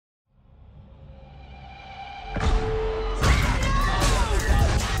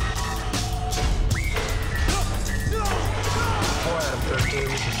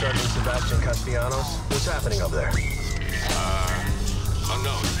What's happening up there?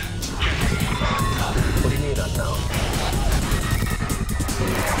 Unknown. What do you mean unknown?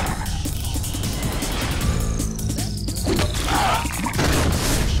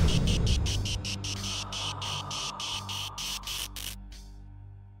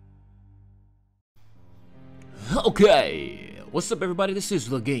 Okay, what's up everybody? This is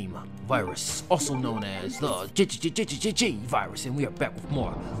the game Virus, also known as the G Virus, and we are back with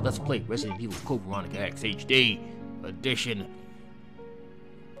more Let's Play Resident Evil Code Veronica X HD Edition.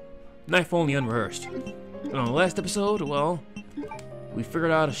 Knife only unrehearsed. And on the last episode, well, we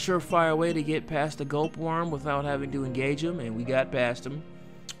figured out a surefire way to get past the gulp worm without having to engage him, and we got past him.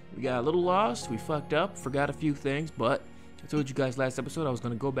 We got a little lost, we fucked up, forgot a few things, but I told you guys last episode I was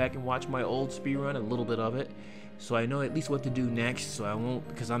going to go back and watch my old speedrun, a little bit of it, so I know at least what to do next, so I won't,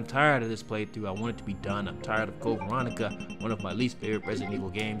 because I'm tired of this playthrough. I want it to be done. I'm tired of Code Veronica, one of my least favorite Resident Evil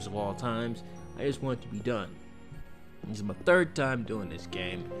games of all times. I just want it to be done. This is my third time doing this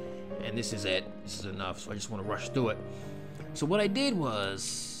game, and this is it. This is enough, so I just want to rush through it. So what I did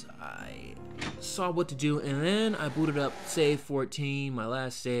was, I saw what to do, and then I booted up save 14, my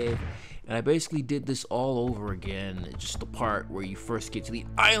last save, and I basically did this all over again. It's just the part where you first get to the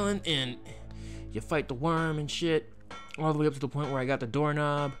island and you fight the worm and shit, all the way up to the point where I got the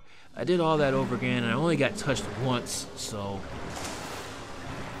doorknob. I did all that over again, and I only got touched once, so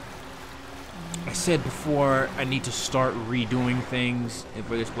I said before I need to start redoing things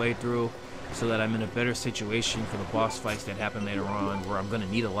for this playthrough so that I'm in a better situation for the boss fights that happen later on, where I'm gonna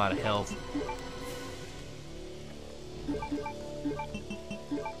need a lot of health.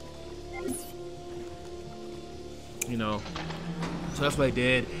 You know, so that's what I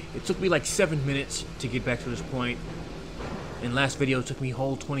did. It took me like 7 minutes to get back to this point. In last video, it took me a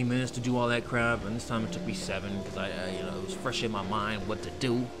whole 20 minutes to do all that crap, and this time it took me 7 because you know, it was fresh in my mind what to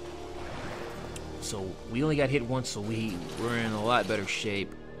do. So we only got hit once, so we're in a lot better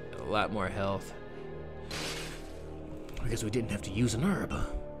shape, a lot more health. I guess we didn't have to use an herb.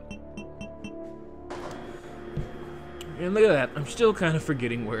 And look at that, I'm still kind of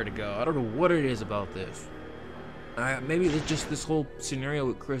forgetting where to go. I don't know what it is about this. Maybe it's just this whole scenario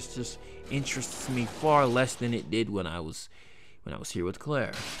with Chris just interests me far less than it did when I was here with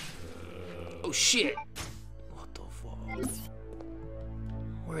Claire. Oh shit! What the fuck?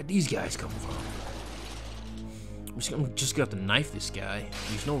 Where'd these guys come from? I'm just gonna have to knife this guy.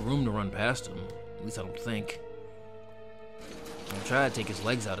 There's no room to run past him. At least I don't think. I'm trying to take his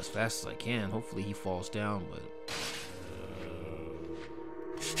legs out as fast as I can. Hopefully he falls down, but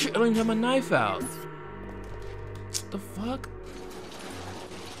shit, I don't even have my knife out. The fuck?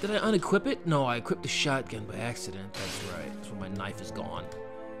 Did I unequip it? No, I equipped the shotgun by accident. That's right. That's where my knife is gone.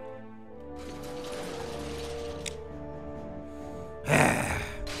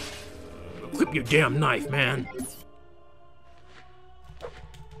 Equip your damn knife, man.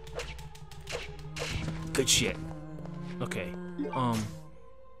 Good shit. Okay. I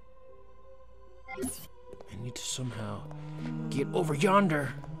need to somehow get over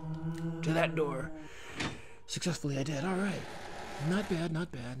yonder to that door. Successfully I did, alright. Not bad,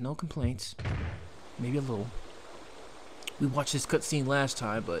 not bad. No complaints. Maybe a little. We watched this cutscene last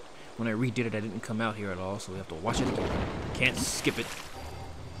time, but when I redid it, I didn't come out here at all, so we have to watch it again. Can't skip it.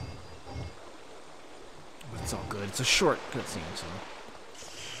 But it's all good. It's a short cutscene, so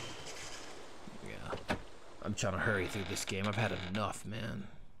yeah. I'm trying to hurry through this game. I've had enough, man.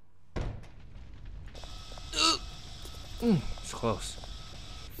 It's close.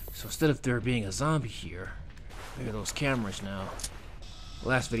 So instead of there being a zombie here, look at those cameras now.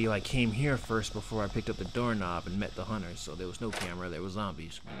 Last video I came here first before I picked up the doorknob and met the hunters, so there was no camera, there were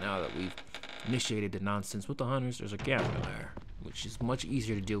zombies. But now that we've initiated the nonsense with the hunters, there's a camera there, which is much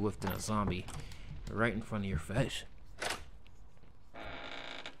easier to deal with than a zombie right in front of your face.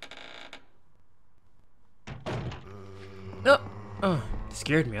 Oh, it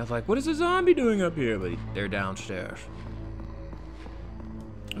scared me. I was like, what is a zombie doing up here? But they're downstairs.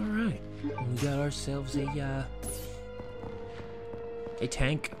 Alright, we got ourselves a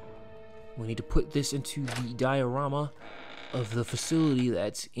tank. We need to put this into the diorama of the facility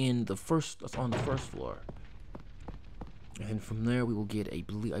that's on the first floor. And from there we will get I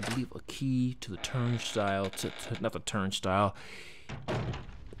believe a key to the turnstile, not the turnstile.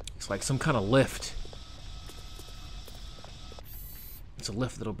 It's like some kind of lift. It's a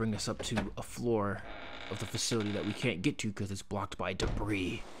lift that'll bring us up to a floor of the facility that we can't get to because it's blocked by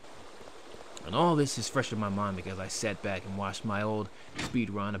debris. And all this is fresh in my mind because I sat back and watched my old speed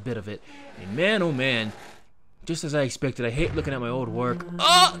run, a bit of it, and man oh man, just as I expected, I hate looking at my old work.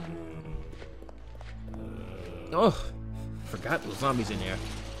 Oh, forgot those zombies in there.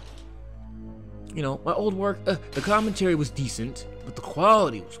 You know, my old work, the commentary was decent, but the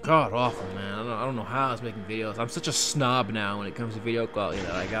quality was god awful, man. I don't know how I was making videos. I'm such a snob now when it comes to video quality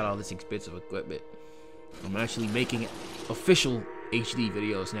that I got all this expensive equipment. I'm actually making official HD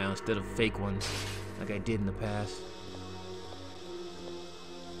videos now instead of fake ones like I did in the past.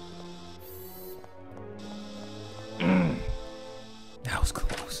 That was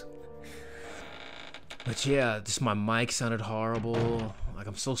close. But yeah, just my mic sounded horrible. Like,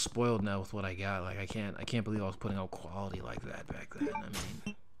 I'm so spoiled now with what I got. Like, I can't believe I was putting out quality like that back then. I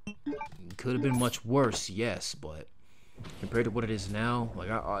mean, it could have been much worse, yes, but compared to what it is now, like,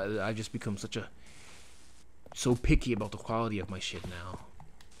 I just become so picky about the quality of my shit now.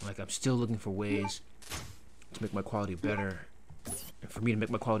 Like, I'm still looking for ways to make my quality better. And for me to make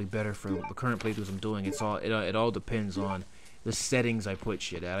my quality better for the current playthroughs I'm doing, it all depends on the settings I put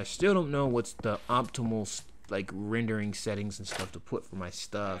shit at. I still don't know what's the optimal like rendering settings and stuff to put for my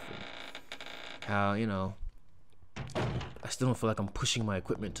stuff, and how, you know, I still don't feel like I'm pushing my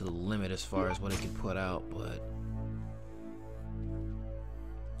equipment to the limit as far as what it can put out. But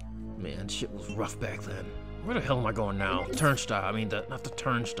man, shit was rough back then. Where the hell am I going now? Turnstile. I mean, not the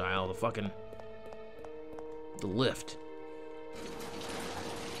turnstile, the lift.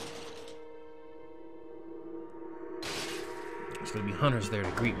 There's gonna be hunters there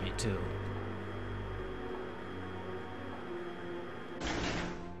to greet me too.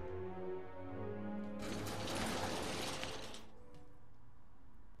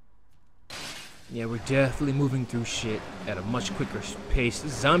 Yeah, we're definitely moving through shit at a much quicker pace.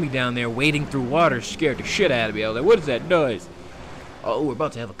 This zombie down there wading through water scared the shit out of me. I was like, what is that noise? Oh, we're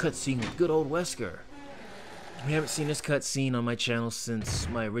about to have a cutscene with good old Wesker. We haven't seen this cutscene on my channel since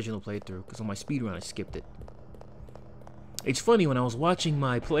my original playthrough, because on my speedrun I skipped it. It's funny, when I was watching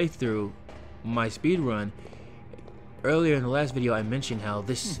my playthrough, my speedrun, earlier in the last video I mentioned how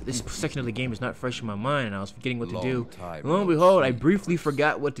this section of the game is not fresh in my mind and I was forgetting what to do. Lo and behold, I briefly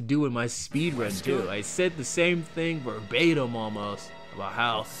forgot what to do in my speedrun too. I said the same thing verbatim almost about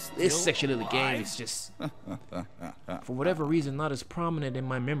how this section of the game is just, for whatever reason, not as prominent in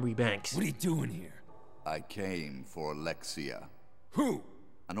my memory banks. What are you doing here? I came for Alexia. Who?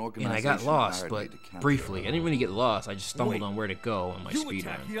 An And organization I got lost, hired but me to capture briefly. her. I didn't really get lost, I just stumbled Wait. on where to go on my You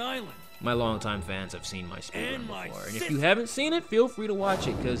attacked the speedrun. island. My longtime fans have seen my speedrun And my before, and if sister. you haven't seen it, feel free to watch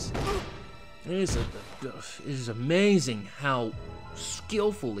it, because it is amazing how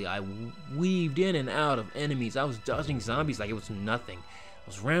skillfully I weaved in and out of enemies. I was dodging zombies like it was nothing. I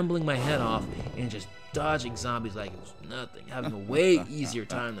was rambling my head off and just dodging zombies like it was nothing. Having a way easier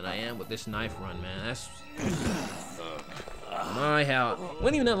time than I am with this knife run, man. That's my how.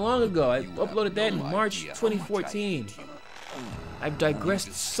 Wasn't even that long ago. I uploaded that in March 2014. I've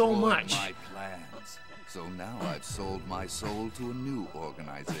digressed so much. My plans. So now I've sold my soul to a new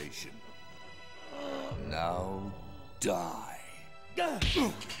organization. Now die.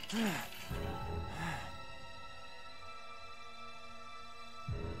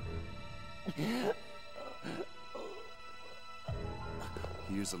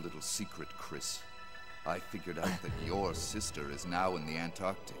 Here's a little secret, Chris. I figured out that your sister is now in the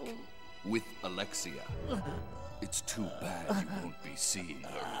Antarctic with Alexia. It's too bad you won't be seeing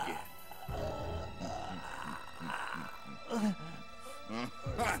her again.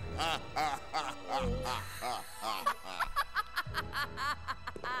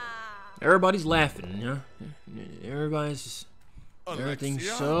 Everybody's laughing, you know? Everybody's just, everything's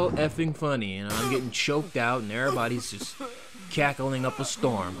so effing funny, and I'm getting choked out, and everybody's just cackling up a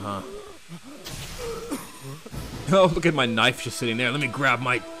storm, huh? Oh, look at my knife just sitting there. Let me grab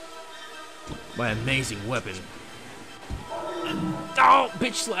my amazing weapon. Oh,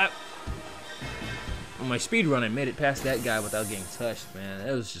 bitch slap! On my speedrun, I made it past that guy without getting touched, man.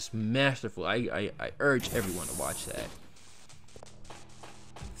 That was just masterful. I urge everyone to watch that.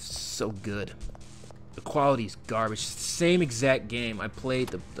 So good. The quality's garbage. It's the same exact game. I played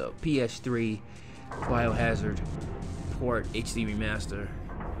the PS3 Biohazard port HD remaster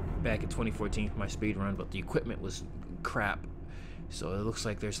back in 2014 for my speedrun, but the equipment was crap. So it looks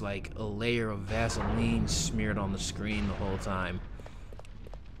like there's like a layer of Vaseline smeared on the screen the whole time.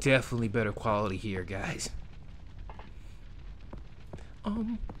 Definitely better quality here, guys.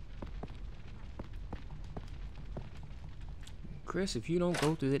 Chris, if you don't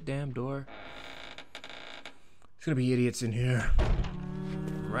go through that damn door, there's gonna be idiots in here.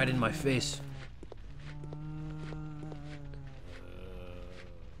 Right in my face.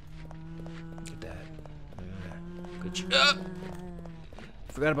 Look at that. Good job.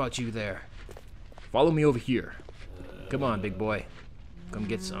 Forgot about you there. Follow me over here. Come on, big boy. Come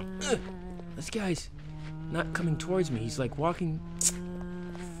get some. This guy's not coming towards me. He's like walking.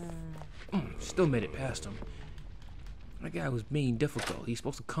 Still made it past him. That guy was being difficult. He's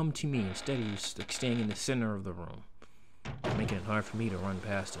supposed to come to me. Instead, he was like staying in the center of the room, making it hard for me to run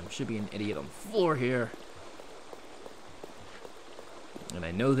past him. Should be an idiot on the floor here. And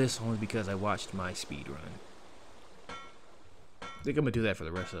I know this only because I watched my speed run. I think I'm gonna do that for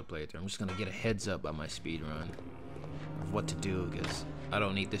the rest of the playthrough. I'm just gonna get a heads up on my speed run of what to do, because I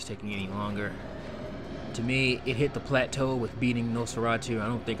don't need this taking any longer. To me, it hit the plateau with beating Nosferatu. I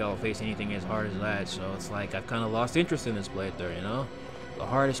don't think I'll face anything as hard as that, so it's like I've kind of lost interest in this playthrough, you know? The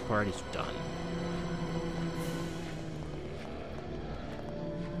hardest part is done.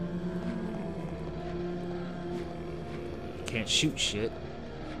 Can't shoot shit.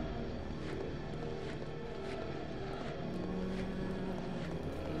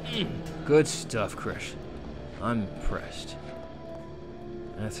 Good stuff, Chris. I'm impressed.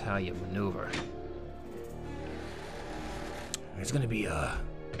 That's how you maneuver. There's gonna be a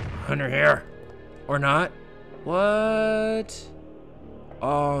hunter here. Or not. What?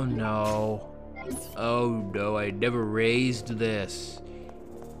 Oh no. Oh no, I never raised this.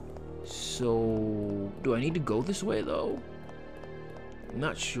 So, do I need to go this way though? I'm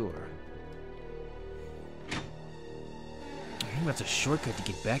not sure. I think that's a shortcut to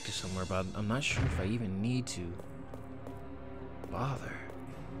get back to somewhere, but I'm not sure if I even need to bother.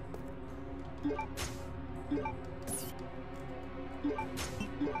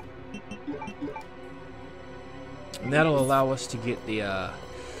 And that'll allow us to get the,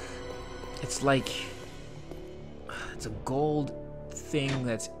 it's like, it's a gold thing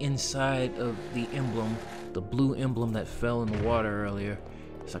that's inside of the emblem, the blue emblem that fell in the water earlier.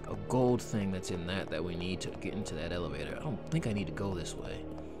 It's like a gold thing that's in that we need to get into that elevator. I don't think I need to go this way,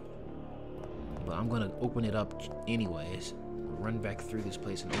 but I'm gonna open it up anyways. Run back through this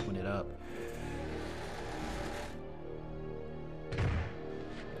place and open it up.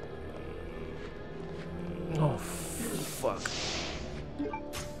 Oh, fuck.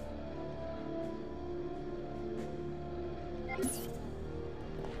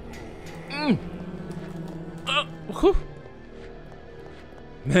 Whew.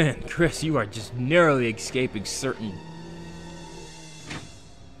 Man, Chris, you are just narrowly escaping certain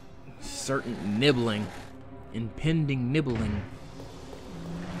nibbling, impending nibbling.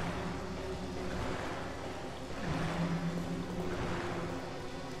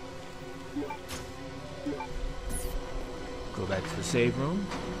 Go back to the save room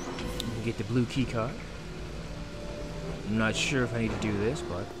and get the blue key card. I'm not sure if I need to do this,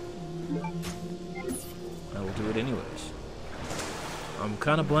 but I will do it anyways. I'm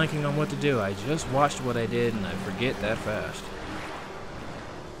kind of blanking on what to do. I just watched what I did and I forget that fast.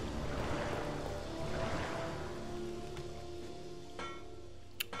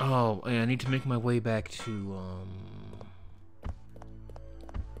 Oh, and I need to make my way back to,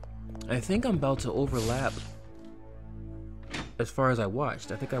 I think I'm about to overlap as far as I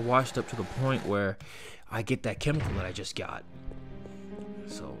watched. I think I watched up to the point where I get that chemical that I just got.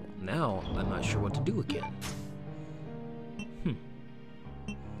 So now I'm not sure what to do again.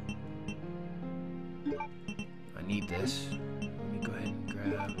 I need this. Let me go ahead and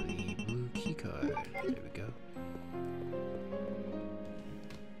grab the blue key card. There we go.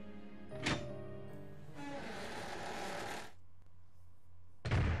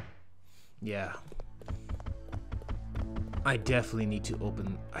 Yeah. I definitely need to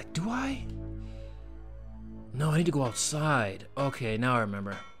open... do I? No, I need to go outside. Okay, now I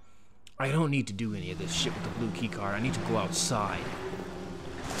remember. I don't need to do any of this shit with the blue key card. I need to go outside.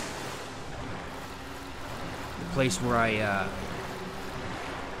 The place where I,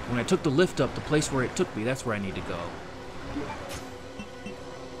 when I took the lift up, the place where it took me, that's where I need to go.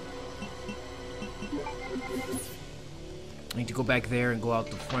 I need to go back there and go out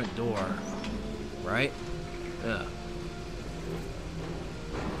the front door. Right? Yeah.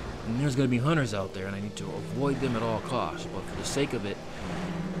 And there's gonna be hunters out there, and I need to avoid them at all costs. But for the sake of it,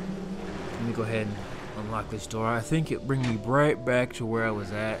 let me go ahead and unlock this door. I think it brings me right back to where I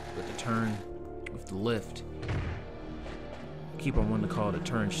was at with the turn, with the lift. Keep on wanting to call it a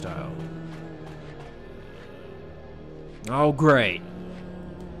turnstile. Oh, great.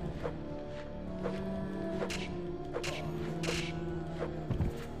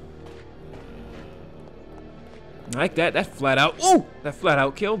 Like that. That flat out. Ooh! That flat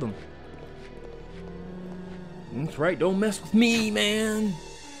out killed him. That's right. Don't mess with me, man.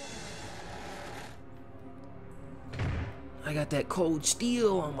 I got that cold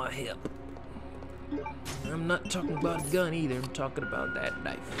steel on my hip. I'm not talking about a gun either. I'm talking about that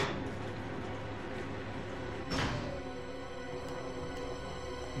knife.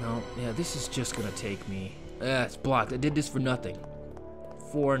 No, yeah, this is just gonna take me. It's blocked. I did this for nothing.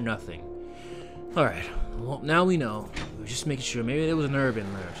 For nothing. Alright, well, now we know. We were just making sure. Maybe there was an herb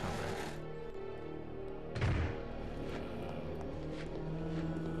in there or something.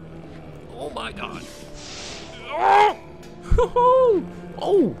 Oh my god. Oh!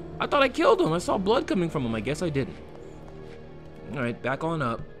 Oh! I thought I killed him. I saw blood coming from him. I guess I didn't. Alright, back on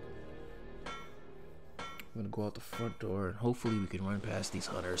up. I'm gonna go out the front door and hopefully we can run past these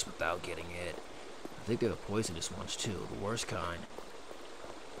hunters without getting it. I think they're the poisonous ones too, the worst kind.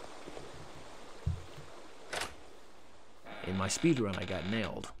 In my speedrun, I got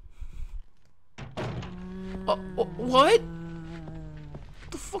nailed. What? What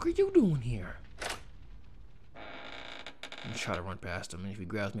the fuck are you doing here? I'm gonna try to run past him, and if he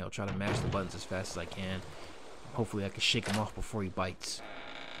grabs me, I'll try to mash the buttons as fast as I can. Hopefully I can shake him off before he bites.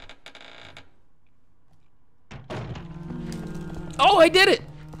 Oh, I did it!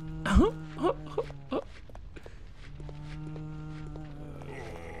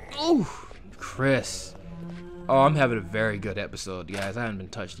 Oh, Chris. Oh, I'm having a very good episode, guys. I haven't been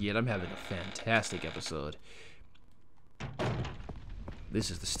touched yet. I'm having a fantastic episode. This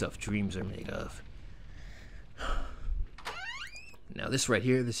is the stuff dreams are made of. Now this right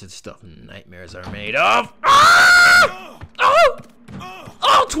here, this is the stuff nightmares are made of. Ah! Oh!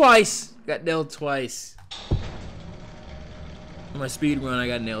 Oh, twice! Got nailed twice. On my speed run, I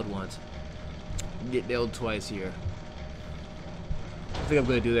got nailed once. Get nailed twice here. I think I'm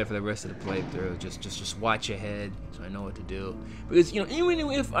gonna do that for the rest of the playthrough. Just watch ahead so I know what to do. Because, you know, even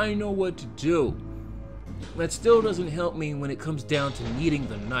if I know what to do, that still doesn't help me when it comes down to needing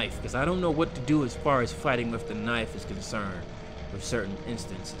the knife. Because I don't know what to do as far as fighting with the knife is concerned. With certain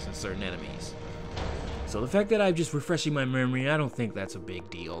instances and certain enemies. So the fact that I'm just refreshing my memory, I don't think that's a big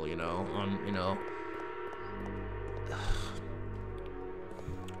deal, you know.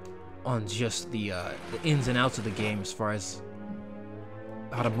 On just the ins and outs of the game as far as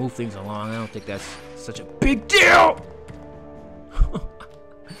how to move things along, I don't think that's such a big deal.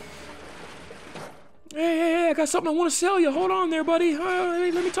 Hey, I got something I want to sell you. Hold on there, buddy.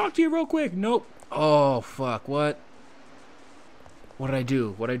 Hey, let me talk to you real quick. Nope. Oh, fuck. What? What did I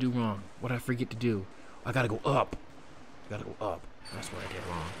do? What did I do wrong? What did I forget to do? I gotta go up. I gotta go up. That's what I did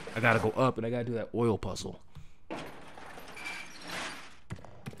wrong. I gotta go up and I gotta do that oil puzzle.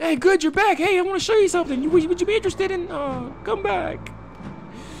 Hey, good, you're back. Hey, I want to show you something. Would you be interested in, come back?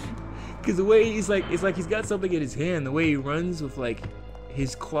 Because the way it's like he's got something in his hand. The way he runs with, like,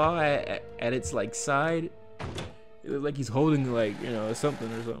 his claw at its, like, side. It looks like he's holding, like, you know,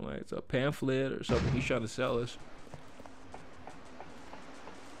 something or something. Like it's a pamphlet or something he's trying to sell us.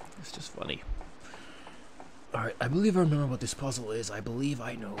 It's just funny. Alright, I believe I remember what this puzzle is. I believe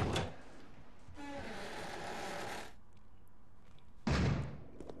I know.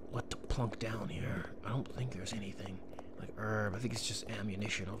 What to plunk down here? I don't think there's anything. Like herb. I think it's just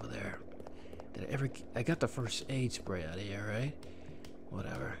ammunition over there. Did I got the first aid spray out of here, right?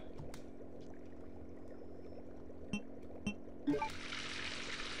 Whatever.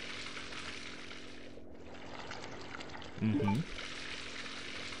 Mm-hmm.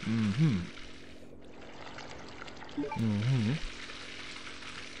 Mm-hmm. Mm-hmm.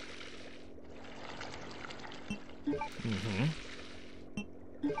 Mm-hmm.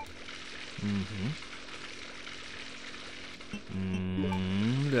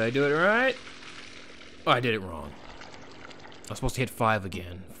 Mm-hmm. Did I do it right? Oh, I did it wrong. I was supposed to hit 5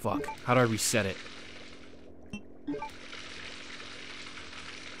 again. Fuck. How do I reset it?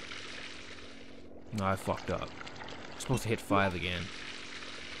 No, I fucked up. I'm supposed to hit 5 again.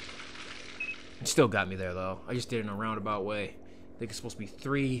 It still got me there, though. I just did it in a roundabout way. I think it's supposed to be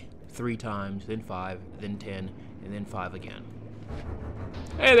 3 times, then 5, then 10, and then 5 again.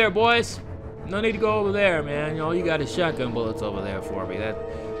 Hey there, boys! No need to go over there, man. All you got is shotgun bullets over there for me.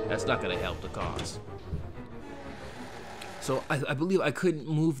 That's not gonna help the cause. So I believe I couldn't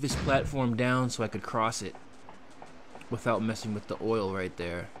move this platform down so I could cross it without messing with the oil right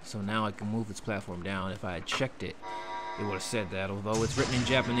there. So now I can move this platform down. If I had checked it, it would have said that, although it's written in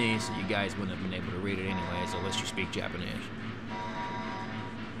Japanese, so you guys wouldn't have been able to read it anyways, unless you speak Japanese.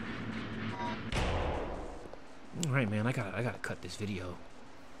 Alright, man, I gotta cut this video.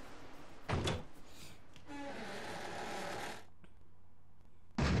 I'm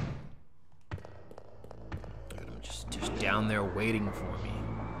just down there waiting for me.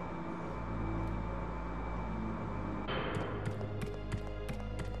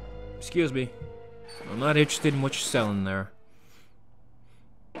 Excuse me. I'm not interested in what you're selling there.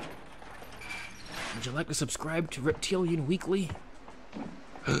 Would you like to subscribe to Reptilian Weekly?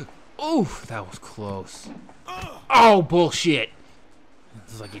 Oh, that was close. Oh, bullshit.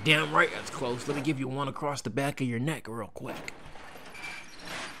 It's like, you're damn right that's close. Let me give you one across the back of your neck real quick.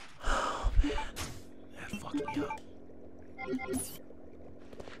 Oh, man. fucked me up.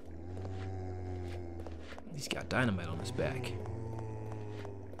 He's got dynamite on his back.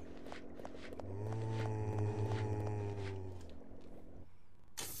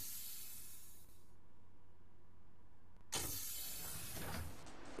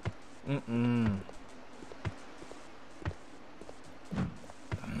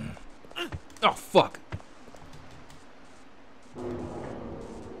 Oh, fuck.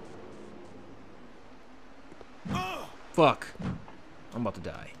 Fuck. I'm about to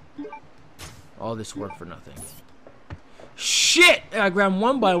die. All this work for nothing. Shit! I grabbed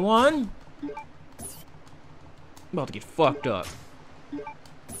one by one. I'm about to get fucked up.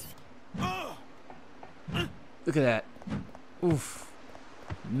 Look at that. Oof.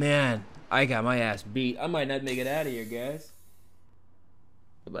 Man, I got my ass beat. I might not make it out of here, guys.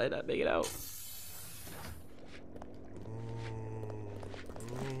 I might not make it out.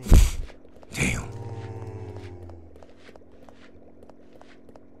 Damn.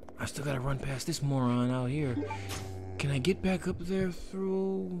 I still gotta run past this moron out here. Can I get back up there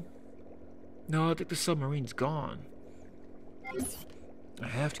through... No, I think the submarine's gone. I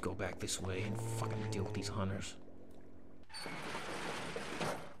have to go back this way and fucking deal with these hunters.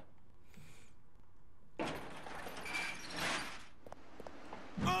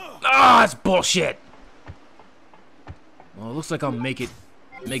 Ah, that's bullshit! Well, it looks like I'll make it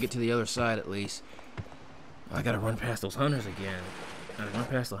to the other side at least. I gotta run past those hunters again. I gotta run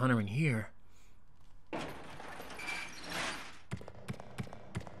past the hunter in here.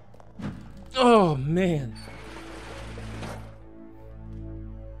 Oh, man.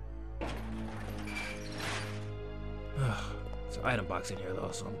 There's an item box in here,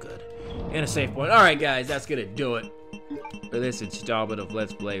 though, so I'm good. And a save point. Alright, guys, that's gonna do it for this installment of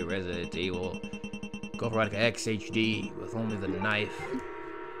Let's Play Resident Evil. Go Veronica X HD with only the knife.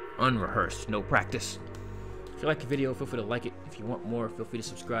 Unrehearsed, no practice. If you like the video, feel free to like it. If you want more, feel free to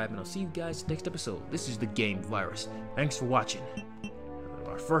subscribe, and I'll see you guys next episode. This is the Game Virus. Thanks for watching.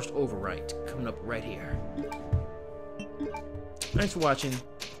 Our first overwrite coming up right here. Thanks for watching.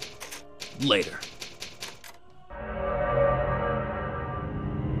 Later.